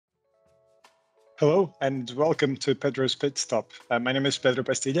Hello and welcome to Pedro's Pitstop. My name is Pedro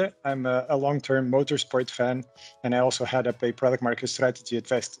Pastilla. I'm a long-term motorsport fan, and I also head up a product market strategy at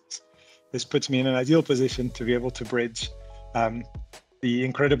Vestas. This puts me in an ideal position to be able to bridge um, the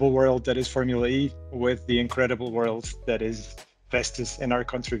incredible world that is Formula E with the incredible world that is Vestas and our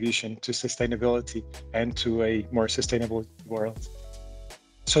contribution to sustainability and to a more sustainable world.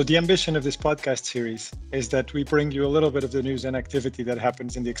 So the ambition of this podcast series is that we bring you a little bit of the news and activity that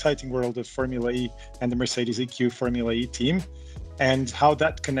happens in the exciting world of Formula E and the Mercedes EQ Formula E team, and how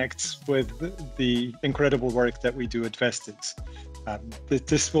that connects with the incredible work that we do at Vestas.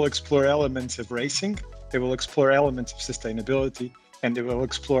 This will explore elements of racing, it will explore elements of sustainability, and it will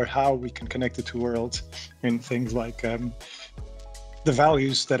explore how we can connect the two worlds in things like the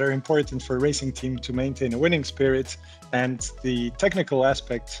values that are important for a racing team to maintain a winning spirit, and the technical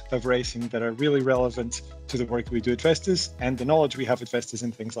aspects of racing that are really relevant to the work we do at Vestas, and the knowledge we have at Vestas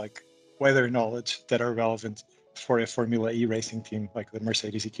in things like weather knowledge that are relevant for a Formula E racing team like the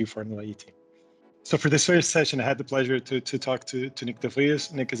Mercedes EQ Formula E team. So for this first session, I had the pleasure to talk to Nyck de Vries.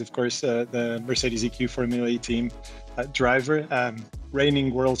 Nyck is, of course, the Mercedes EQ Formula E team driver,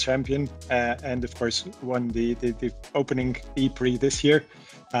 reigning world champion, and of course won the opening E-Prix this year.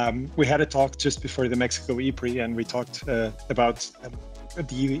 We had a talk just before the Mexico E-Prix, and we talked about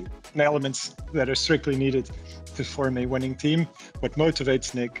the elements that are strictly needed to form a winning team, what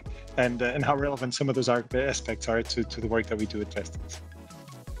motivates Nyck, and how relevant some of those aspects are to the work that we do at Vestas.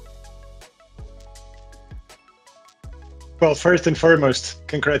 Well, first and foremost,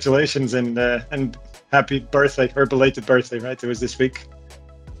 congratulations and happy birthday, or belated birthday, right? It was this week,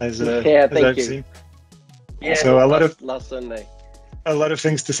 as I've you. seen. Yeah, so last Sunday. A lot of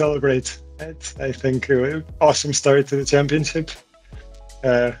things to celebrate. Right? I think awesome start to the championship.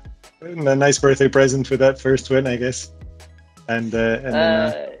 A nice birthday present for that first win, I guess.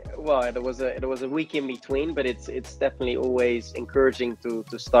 Well, it was a week in between, but it's definitely always encouraging to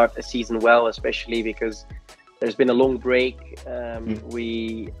start a season well, especially because there's been a long break.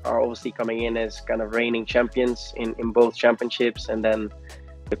 We are obviously coming in as kind of reigning champions in both championships, and then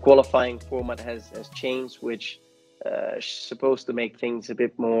the qualifying format has changed, which is supposed to make things a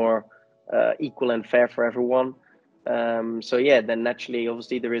bit more equal and fair for everyone. So yeah, then naturally,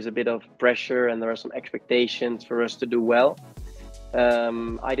 obviously, there is a bit of pressure and there are some expectations for us to do well.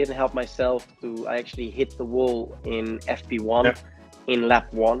 I didn't help myself I actually hit the wall in FP1 in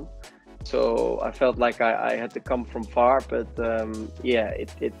lap 1. So I felt like I had to come from far, but yeah,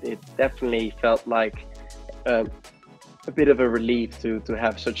 it definitely felt like a bit of a relief to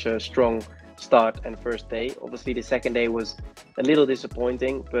have such a strong start and first day. Obviously, the second day was a little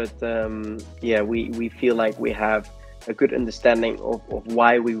disappointing, but yeah, we feel like we have a good understanding of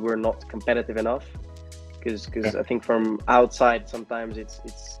why we were not competitive enough. Because I think from outside, sometimes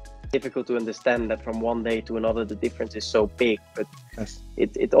it's difficult to understand that from one day to another the difference is so big, but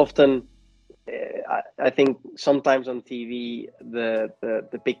it often I think sometimes on TV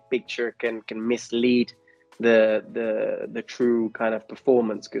the big picture can mislead the true kind of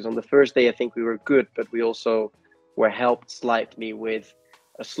performance, because on the first day I think we were good, but we also were helped slightly with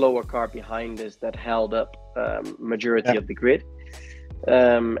a slower car behind us that held up majority of the grid.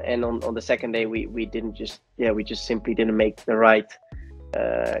 And on the second day we just simply didn't make the right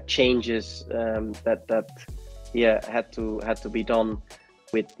changes that had to be done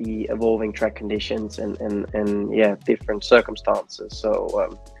with the evolving track conditions and yeah, different circumstances.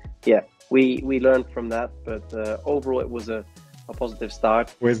 So yeah, we learned from that, but overall it was a positive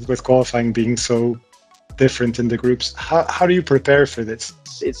start. With qualifying being so different in the groups, how do you prepare for this?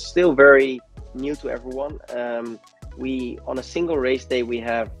 It's still very new to everyone. On a single race day we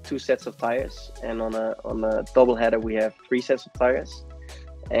have 2 sets of tires, and on a double header we have 3 sets of tires.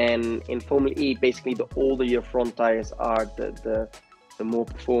 And in Formula E, basically the older your front tires are, the more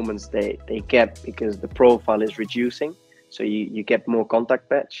performance they get, because the profile is reducing, so you get more contact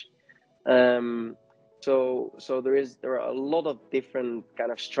patch. So there are a lot of different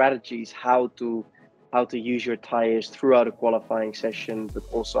kind of strategies how to use your tires throughout a qualifying session, but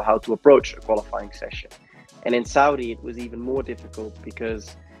also how to approach a qualifying session. And in Saudi it was even more difficult,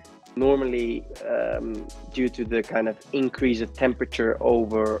 because normally due to the kind of increase of temperature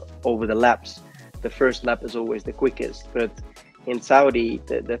over the laps, the first lap is always the quickest, but in Saudi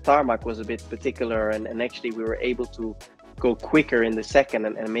the tarmac was a bit particular, and actually we were able to go quicker in the second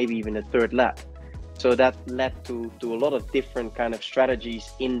and maybe even the third lap. So that led to a lot of different kind of strategies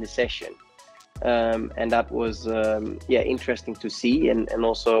in the session, and that was interesting to see, and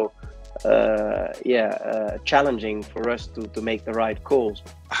also challenging for us to make the right calls.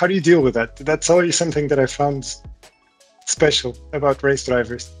 How do you deal with that? That's always something that I found special about race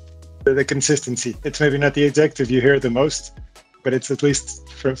drivers. the consistency. It's maybe not the adjective you hear the most, but it's, at least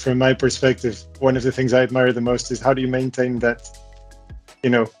from my perspective, one of the things I admire the most is how do you maintain that,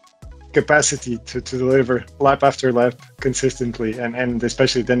 capacity to deliver lap after lap consistently, and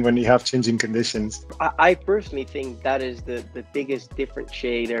especially then when you have changing conditions. I personally think that is the biggest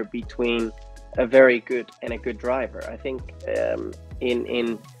differentiator between a very good and a good driver. I think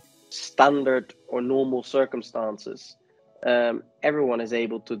in standard or normal circumstances, everyone is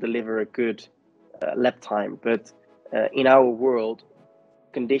able to deliver a good lap time, but in our world,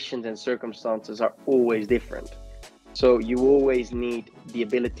 conditions and circumstances are always different. So you always need the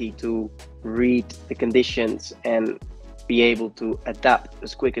ability to read the conditions and be able to adapt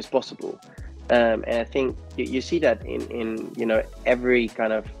as quick as possible. And I think you see that in every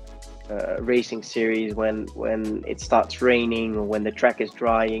kind of racing series, when it starts raining or when the track is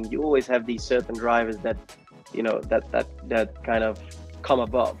drying, you always have these certain drivers that that kind of come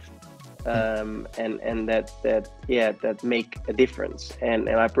above, and that make a difference. And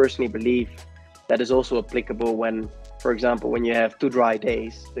I personally believe that is also applicable when, for example, when you have 2 dry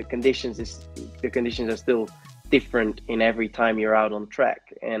days, the conditions are still different in every time you're out on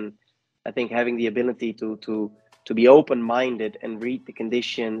track. And I think having the ability to be open-minded and read the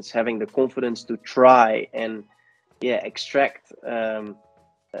conditions, having the confidence to try and extract that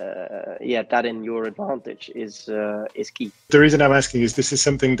in your advantage is key. The reason I'm asking is this is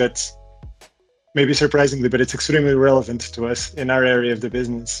something that's maybe surprisingly, but it's extremely relevant to us in our area of the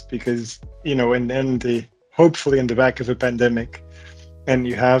business, because hopefully in the back of a pandemic, and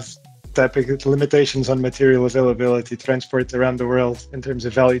you have typical limitations on material availability, transport around the world in terms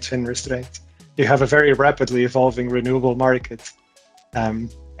of value chain restraints. You have a very rapidly evolving renewable market.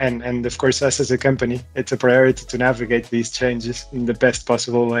 And of course, us as a company, it's a priority to navigate these changes in the best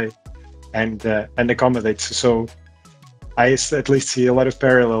possible way and accommodate. So I at least see a lot of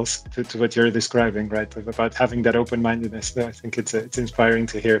parallels to what you're describing, right? About having that open-mindedness. I think it's inspiring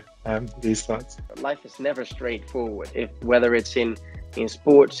to hear these thoughts. Life is never straightforward. Whether it's in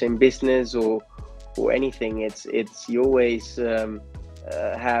sports, in business, or anything, it's you always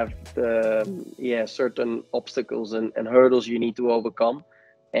have certain obstacles and hurdles you need to overcome,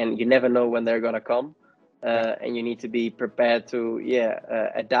 and you never know when they're gonna come, and you need to be prepared to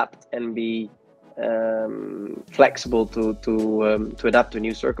adapt and be flexible to adapt to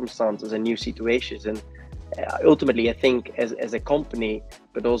new circumstances and new situations. And ultimately, I think as a company,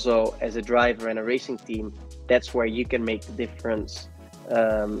 but also as a driver and a racing team, that's where you can make the difference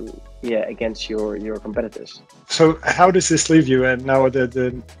against your competitors. So how does this leave you? And now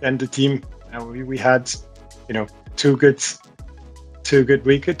the team, we had two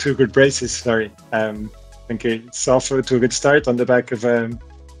good races. Sorry, I think it's off to a good start on the back of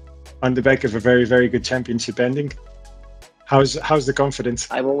a very, very good championship ending. How's the confidence?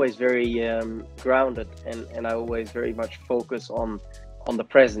 I'm always very grounded, and I always very much focus on the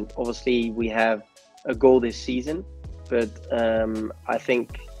present. Obviously, we have a goal this season, but I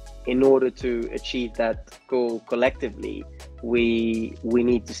think in order to achieve that goal collectively, we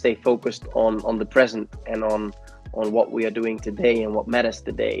need to stay focused on the present and on what we are doing today and what matters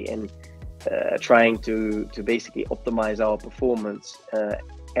today, and trying to basically optimize our performance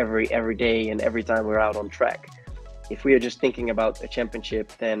every day and every time we're out on track. If we are just thinking about a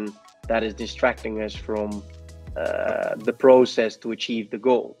championship, then that is distracting us from the process to achieve the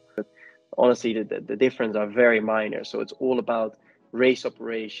goal. But honestly, the difference are very minor. So it's all about race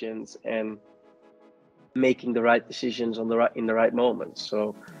operations and making the right decisions in the right moments.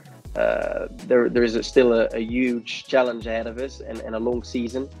 So there is still a huge challenge ahead of us, and a long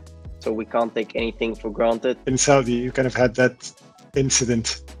season. So we can't take anything for granted. In Saudi, you kind of had that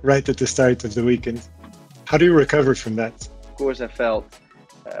incident right at the start of the weekend. How do you recover from that? Of course, I felt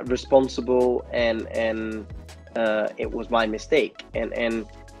responsible, and it was my mistake, and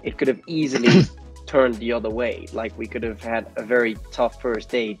it could have easily turned the other way. Like, we could have had a very tough first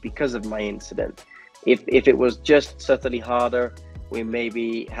day because of my incident. If it was just subtly harder, we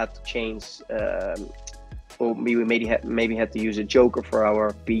maybe had to change, or we maybe had to use a joker for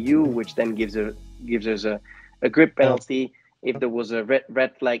our PU, which then gives us a grip penalty. If there was a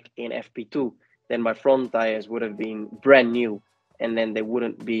red flag in FP2, then my front tires would have been brand new, and then they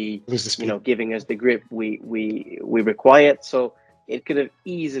wouldn't be, giving us the grip we required. So it could have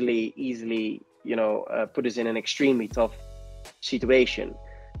easily, put us in an extremely tough situation.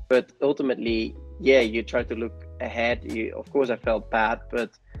 But ultimately, you try to look ahead. Of course, I felt bad,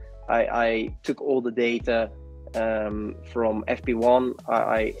 but I took all the data from FP1.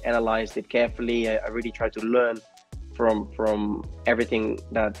 I analyzed it carefully. I really tried to learn from everything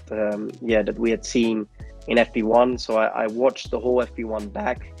that we had seen in FP1. So I watched the whole FP1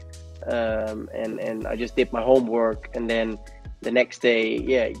 back. and I just did my homework, and then the next day,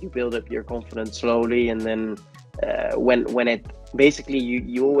 yeah, you build up your confidence slowly, and then when it basically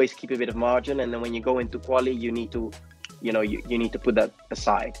you always keep a bit of margin, and then when you go into quali, you need to, you need to put that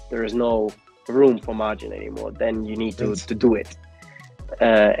aside. There is no room for margin anymore. Then you need to do it.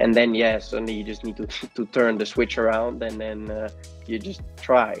 And then, yeah, suddenly you just need to turn the switch around, and then you just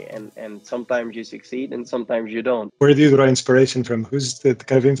try. And sometimes you succeed and sometimes you don't. Where do you draw inspiration from? Who's the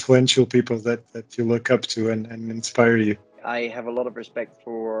kind of influential people that you look up to and inspire you? I have a lot of respect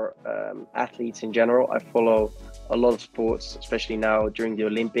for athletes in general. I follow a lot of sports, especially now during the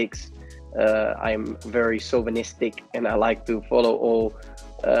Olympics. I'm very chauvinistic, and I like to follow all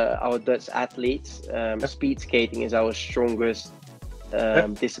our Dutch athletes. Speed skating is our strongest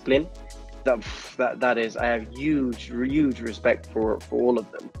discipline. That is, I have huge respect for all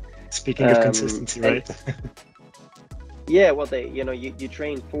of them. Speaking of consistency, right? Yeah, well, you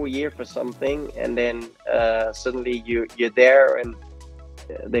train 4 years for something, and then suddenly you're there, and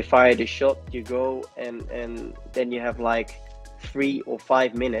they fire the shot, you go, and then you have like 3 or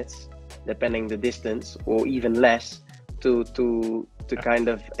 5 minutes, depending the distance, or even less, to kind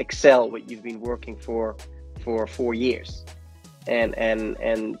of excel what you've been working for 4 years, and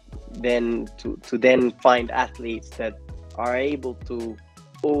then to then find athletes that are able to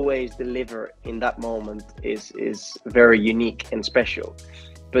always deliver in that moment is very unique and special.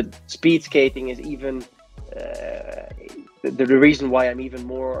 But speed skating is even the reason why I'm even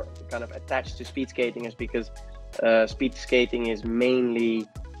more kind of attached to speed skating is because speed skating is mainly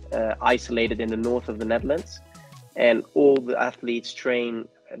isolated in the north of the Netherlands, and all the athletes train,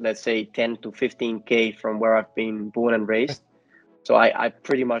 let's say 10 to 15k from where I've been born and raised. So I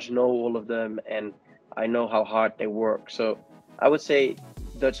pretty much know all of them, and I know how hard they work. So I would say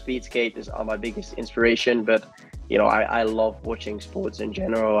Dutch speed skaters are my biggest inspiration, but I love watching sports in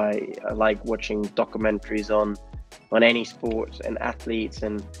general. I like watching documentaries on any sports and athletes,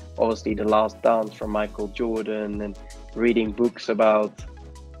 and obviously The Last Dance from Michael Jordan, and reading books about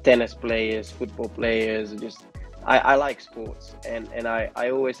tennis players, football players. Just I like sports, and I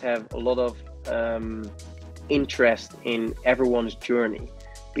always have a lot of interest in everyone's journey,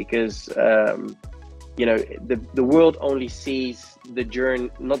 because the world only sees the journey,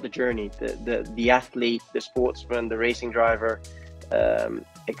 not the journey, the athlete, the sportsman, the racing driver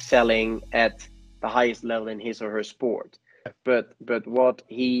excelling at the highest level in his or her sport, but what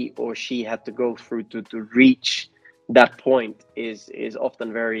he or she had to go through to reach that point is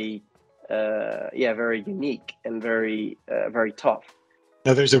often very very unique and very tough.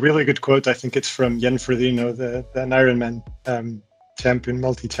 Now, there's a really good quote. I think it's from Jan Frodeno, an Ironman champion,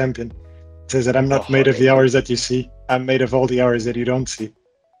 multi-champion. It says that I'm not made of the hours that you see. I'm made of all the hours that you don't see,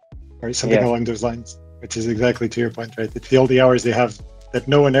 or something along those lines. Which is exactly to your point, right? It's all the hours they have that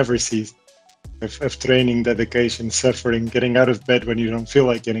no one ever sees, of training, dedication, suffering, getting out of bed when you don't feel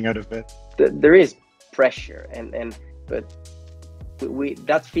like getting out of bed. There is pressure, but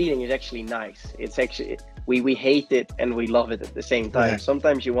that feeling is actually nice. It's actually, we hate it and we love it at the same time.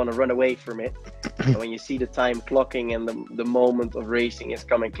 Sometimes you want to run away from it. And when you see the time clocking and the moment of racing is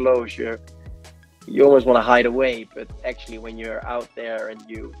coming close, you almost want to hide away. But actually, when you're out there and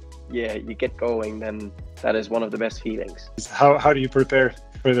you get going, then that is one of the best feelings. How do you prepare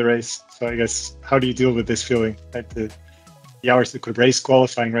for the race? So I guess, how do you deal with this feeling? Right? The hours that could race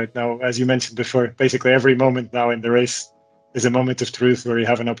qualifying right now, as you mentioned before, basically every moment now in the race is a moment of truth where you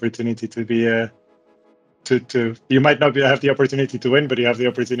have an opportunity to be you might not have the opportunity to win, but you have the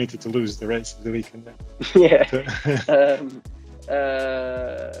opportunity to lose the race of the weekend.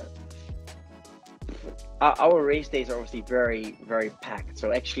 Our race days are obviously very, very packed.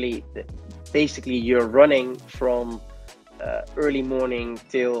 So actually, basically, you're running from early morning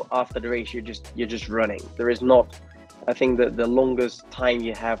till after the race. You're just running. There is not. I think that the longest time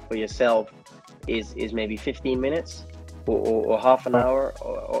you have for yourself is maybe 15 minutes or half an hour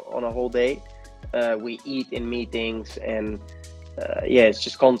on a whole day. We eat in meetings, and it's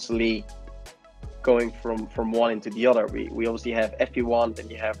just constantly going from one into the other. We obviously have FP1, then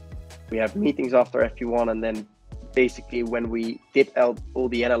we have meetings after FP1, and then basically when we did all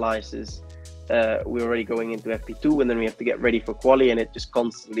the analysis, we're already going into FP2, and then we have to get ready for quali, and it just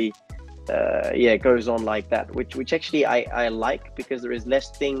constantly it goes on like that, which actually I like, because there is less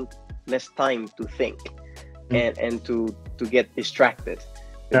time to think and to get distracted.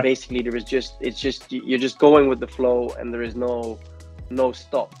 Basically, you're just going with the flow, and there is no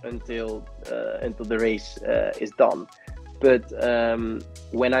stop until the race is done. But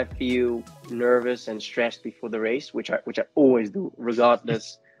when I feel nervous and stressed before the race, which I always do,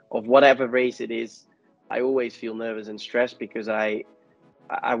 regardless of whatever race it is, I always feel nervous and stressed, because I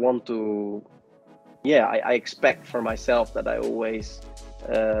I want to, yeah, I expect for myself that I always,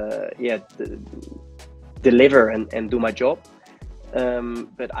 deliver and do my job.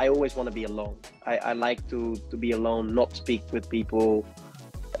 But I always want to be alone. I like to be alone, not speak with people,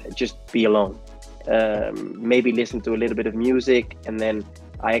 just be alone. Maybe listen to a little bit of music, and then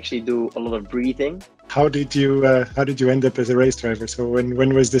I actually do a lot of breathing. How did you end up as a race driver? So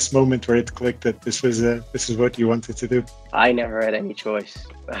when was this moment where it clicked that this is what you wanted to do? I never had any choice.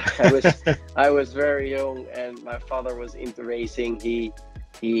 I was very young, and my father was into racing. He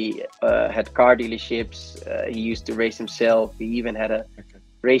had car dealerships. He used to race himself. He even had a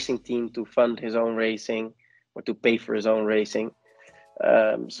racing team to fund his own racing or to pay for his own racing.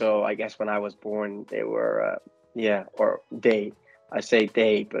 So I guess when I was born, they were, I say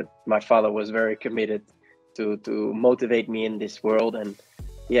they, but my father was very committed to motivate me in this world. And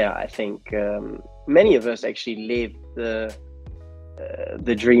yeah, I think many of us actually live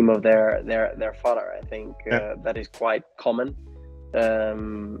the dream of their father. I think that is quite common.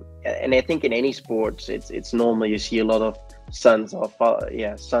 And I think in any sports, it's normal. You see a lot of sons of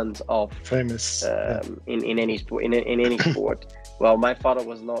famous in any sport. In any sport. Well, my father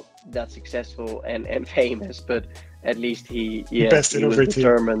was not that successful and famous, but at least he was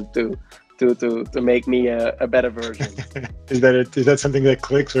determined to make me a better version. Is that something that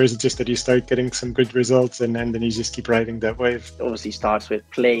clicks, or is it just that you start getting some good results and then you just keep riding that wave? It obviously starts with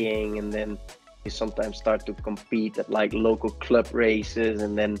playing, and then you sometimes start to compete at like local club races,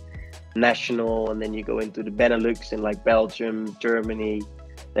 and then national, and then you go into the Benelux in like Belgium, Germany,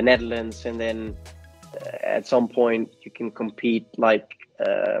 the Netherlands, and then at some point you can compete like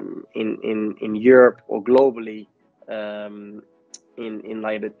in Europe or globally in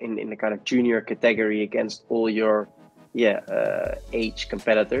the kind of junior category against all your age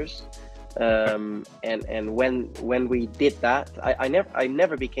competitors. And when we did that, I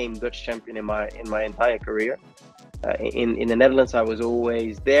never became Dutch champion in my entire career. In the Netherlands, I was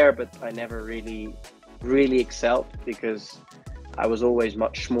always there, but I never really excelled because I was always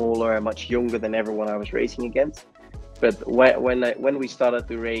much smaller and much younger than everyone I was racing against. But when we started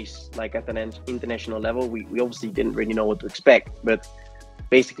to race like at an international level, we obviously didn't really know what to expect. But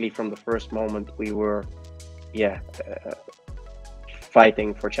basically from the first moment, we were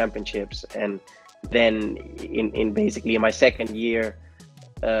fighting for championships. And then in basically in my second year,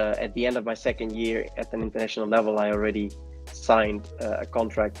 at the end of my second year at an international level, I already signed a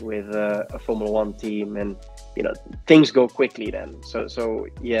contract with a Formula One team, and things go quickly then. So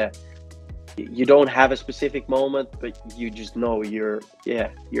yeah, you don't have a specific moment, but you just know you're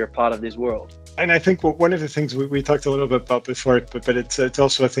part of this world. And I think one of the things we talked a little bit about before, but it's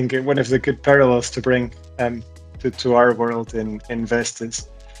also, I think, one of the good parallels to bring to our world in Vestas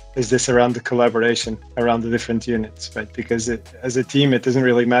is this around the collaboration around the different units, right? Because as a team, it doesn't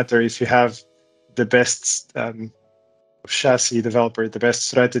really matter if you have the best chassis developer, the best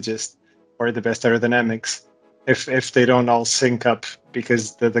strategist, or the best aerodynamics, if they don't all sync up,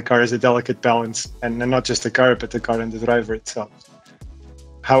 because the car is a delicate balance, and not just the car, but the car and the driver itself.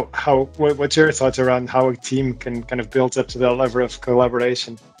 What's your thoughts around how a team can kind of build up to that level of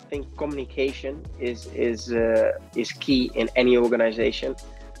collaboration? I think communication is key in any organization.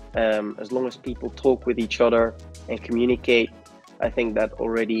 As long as people talk with each other and communicate, I think that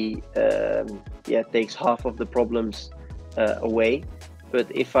already takes half of the problems away. But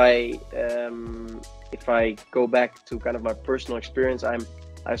if I go back to kind of my personal experience, I'm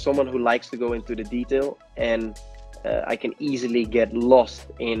someone who likes to go into the detail, and I can easily get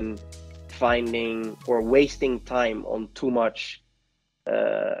lost in finding or wasting time on too much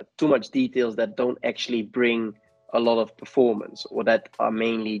details that don't actually bring a lot of performance, or that are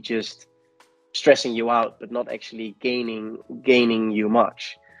mainly just stressing you out but not actually gaining you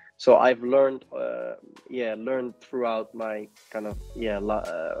much. So I've learned throughout my kind of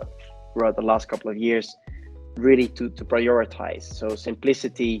throughout the last couple of years, really to prioritize. So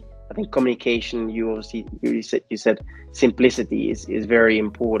simplicity, I think communication, you said simplicity is very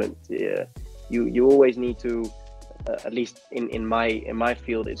important. You always need to, at least in my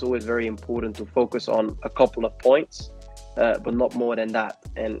field, it's always very important to focus on a couple of points, but not more than that.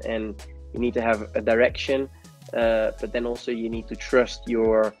 And you need to have a direction, but then also you need to trust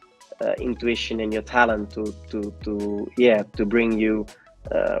your intuition and your talent to bring you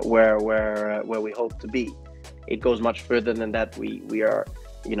where we hope to be. It goes much further than that. We are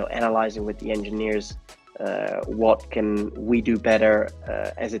analyzing with the engineers what can we do better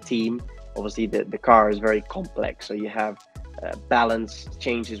as a team. Obviously the car is very complex, so you have balance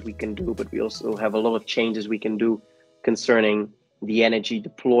changes we can do, but we also have a lot of changes we can do concerning the energy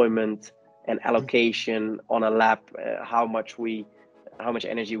deployment and allocation on a lap, how much we how much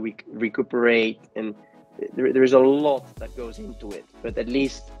energy we recuperate, and there is a lot that goes into it. But at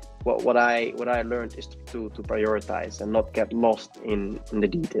least what I learned is to prioritize and not get lost in the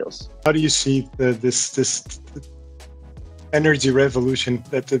details. How do you see this energy revolution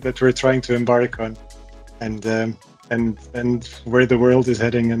that we're trying to embark on, and where the world is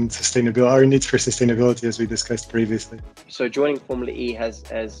heading, and sustainability, our needs for sustainability, as we discussed previously? So joining Formula E has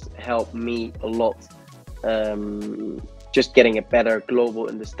helped me a lot, just getting a better global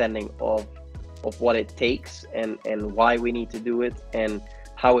understanding of what it takes and why we need to do it, and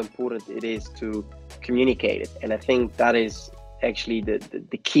how important it is to communicate it. And I think that is actually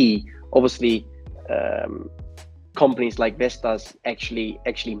the key. Obviously, companies like Vestas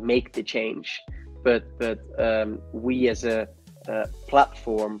actually make the change, but we as a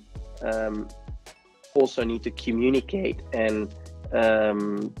platform also need to communicate and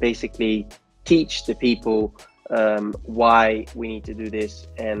basically teach the people why we need to do this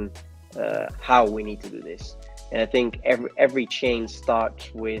and how we need to do this. And I think every change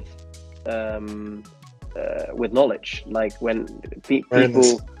starts with knowledge. Like when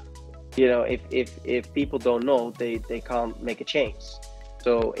people, if people don't know, they can't make a change.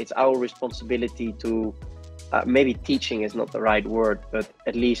 So it's our responsibility to maybe teaching is not the right word, but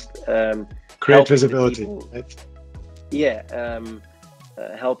at least create visibility. Right? Yeah,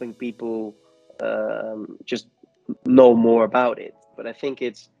 helping people just know more about it. But I think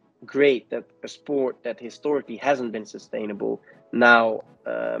it's great that a sport that historically hasn't been sustainable now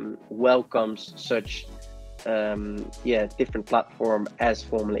welcomes such different platform as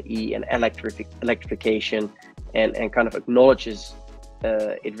Formula E and electrification, and kind of acknowledges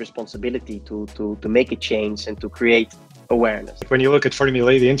its responsibility to make a change and to create awareness. When you look at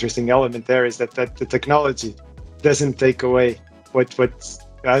Formula E, the interesting element there is that the technology doesn't take away what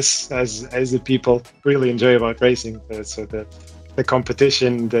us as the people really enjoy about racing. So the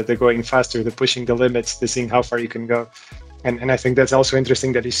competition, the going faster, the pushing the limits, the seeing how far you can go. And I think that's also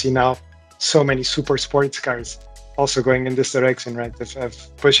interesting that you see now so many super sports cars also going in this direction, right,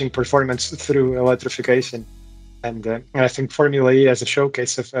 of pushing performance through electrification. And I think Formula E as a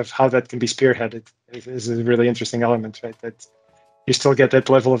showcase of how that can be spearheaded is a really interesting element, right? That you still get that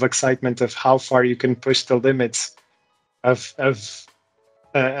level of excitement of how far you can push the limits of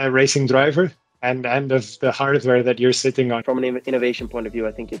a racing driver and of the hardware that you're sitting on. From an innovation point of view,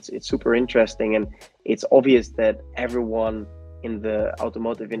 I think it's super interesting, and it's obvious that everyone in the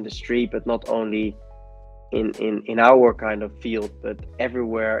automotive industry, but not only in our kind of field, but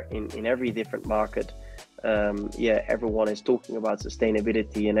everywhere in every different market, everyone is talking about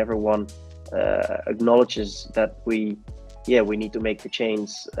sustainability, and everyone acknowledges that we need to make the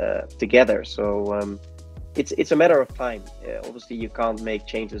change together. So it's a matter of time. Obviously, you can't make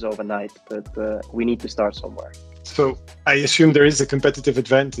changes overnight, but we need to start somewhere. So I assume there is a competitive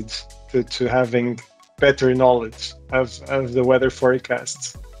advantage to having better knowledge of the weather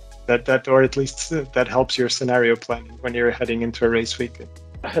forecasts, that or at least that helps your scenario planning when you're heading into a race weekend.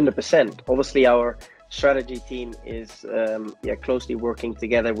 100%. Obviously, our strategy team is closely working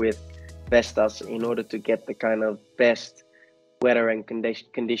together with Vestas in order to get the kind of best weather and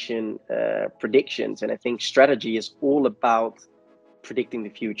condition predictions. And I think strategy is all about predicting the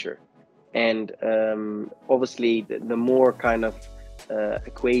future. And obviously, the more kind of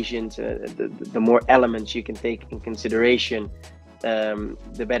equations, the more elements you can take in consideration,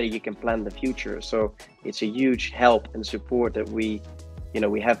 the better you can plan the future. So it's a huge help and support that we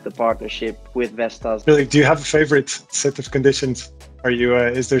have the partnership with Vestas. Really, do you have a favorite set of conditions? Are you?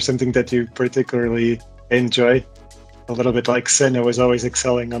 Is there something that you particularly enjoy? A little bit like Senna was always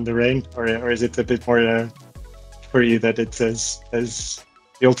excelling on the rain, or is it a bit more for you that it says as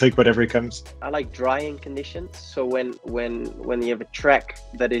you'll take whatever comes? I like drying conditions. So when you have a track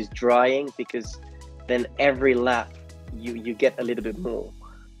that is drying, because then every lap you get a little bit more.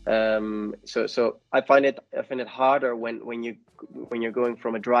 So I find it harder when you're going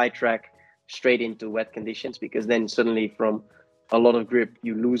from a dry track straight into wet conditions, because then suddenly from a lot of grip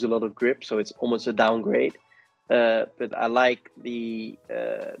you lose a lot of grip, so it's almost a downgrade. But I like the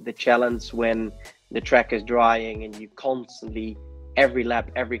challenge when the track is drying and you constantly, every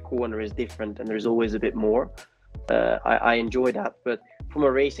lap, every corner is different, and there's always a bit more. I enjoy that. But from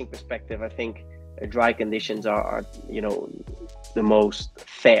a racing perspective, I think dry conditions are the most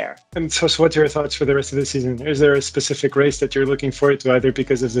fair. And so what's your thoughts for the rest of the season? Is there a specific race that you're looking forward to, either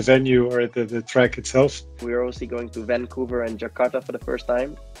because of the venue or the track itself? We're obviously going to Vancouver and Jakarta for the first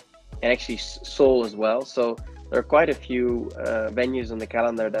time, and actually Seoul as well. So there are quite a few venues on the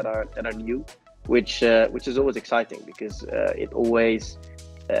calendar that are new, which is always exciting, because it always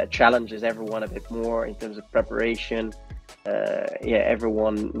challenges everyone a bit more in terms of preparation.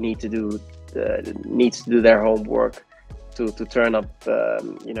 everyone needs to do their homework to turn up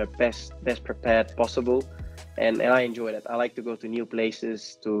best prepared possible, and I enjoy that. I like to go to new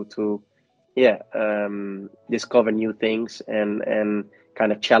places to discover new things and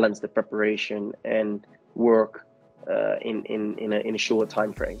kind of challenge the preparation and work in a short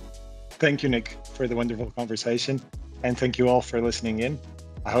time frame. Thank you, Nyck, for the wonderful conversation, and thank you all for listening in.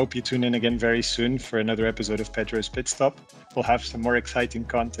 I hope you tune in again very soon for another episode of Pedro's Pitstop. We'll have some more exciting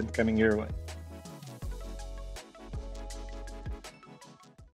content coming your way.